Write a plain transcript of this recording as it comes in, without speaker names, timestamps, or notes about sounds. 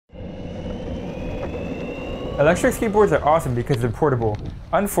Electric skateboards are awesome because they're portable.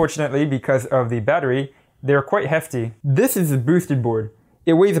 Unfortunately, because of the battery, they're quite hefty. This is a boosted board.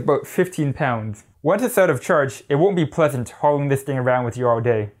 It weighs about 15 pounds. Once it's out of charge, it won't be pleasant hauling this thing around with you all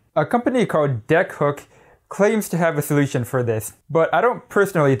day. A company called Deck Hook claims to have a solution for this, but I don't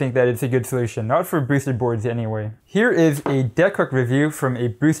personally think that it's a good solution, not for boosted boards anyway. Here is a Deck Hook review from a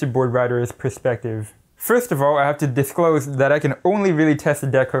boosted board rider's perspective. First of all, I have to disclose that I can only really test the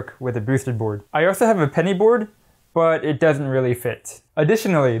Deck Hook with a boosted board. I also have a penny board, but it doesn't really fit.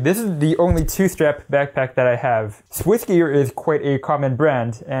 Additionally, this is the only 2-strap backpack that I have. Swiss gear is quite a common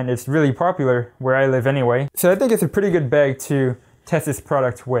brand, and it's really popular where I live anyway, so I think it's a pretty good bag to test this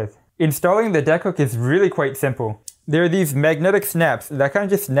product with. Installing the Deck Hook is really quite simple. There are these magnetic snaps that kind of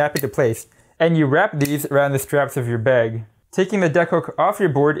just snap into place, and you wrap these around the straps of your bag. Taking the Deck Hook off your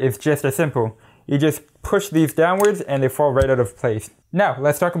board is just as simple. You just push these downwards and they fall right out of place. Now,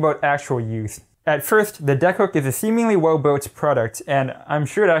 let's talk about actual use. At first, the Deck Hook is a seemingly well-built product, and I'm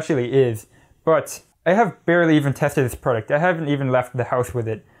sure it actually is, but I have barely even tested this product. I haven't even left the house with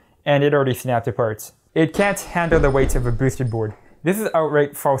it, and it already snapped apart. It can't handle the weight of a boosted board. This is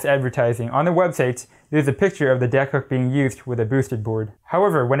outright false advertising. On the website, there's a picture of the Deck Hook being used with a boosted board.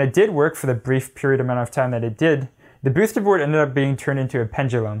 However, when it did work for the brief period amount of time that it did, the boosted board ended up being turned into a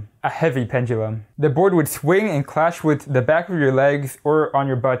pendulum, a heavy pendulum. The board would swing and clash with the back of your legs or on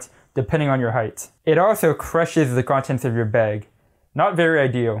your butt, depending on your height. It also crushes the contents of your bag. Not very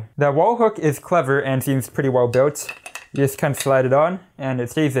ideal. The wall hook is clever and seems pretty well built. You just kind of slide it on and it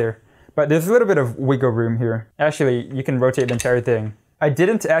stays there. But there's a little bit of wiggle room here. Actually, you can rotate the entire thing. I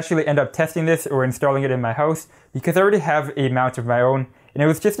didn't actually end up testing this or installing it in my house because I already have a mount of my own, and it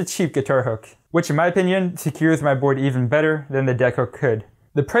was just a cheap guitar hook, which in my opinion secures my board even better than the Deck Hook could.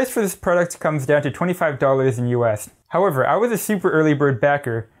 The price for this product comes down to $25 in US. However, I was a super early bird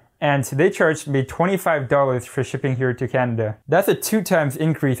backer, and they charged me $25 for shipping here to Canada. That's a 2 times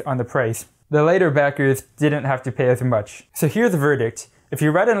increase on the price. The later backers didn't have to pay as much. So here's the verdict. If you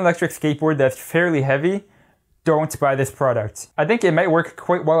ride an electric skateboard that's fairly heavy, don't buy this product. I think it might work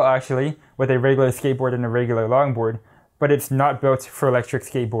quite well actually with a regular skateboard and a regular longboard, but it's not built for electric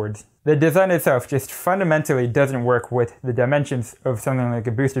skateboards. The design itself just fundamentally doesn't work with the dimensions of something like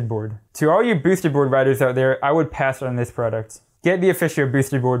a boosted board. To all you boosted board riders out there, I would pass on this product. Get the official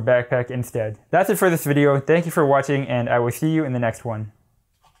boosted board backpack instead. That's it for this video. Thank you for watching, and I will see you in the next one.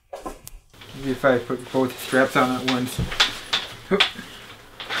 Maybe if I put both straps on at once.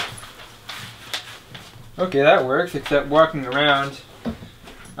 Okay, that works, except walking around.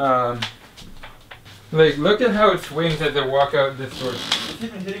 Like, look at how it swings as I walk out this door. It's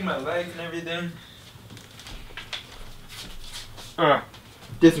even hitting my legs and everything.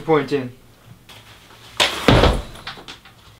 Disappointing.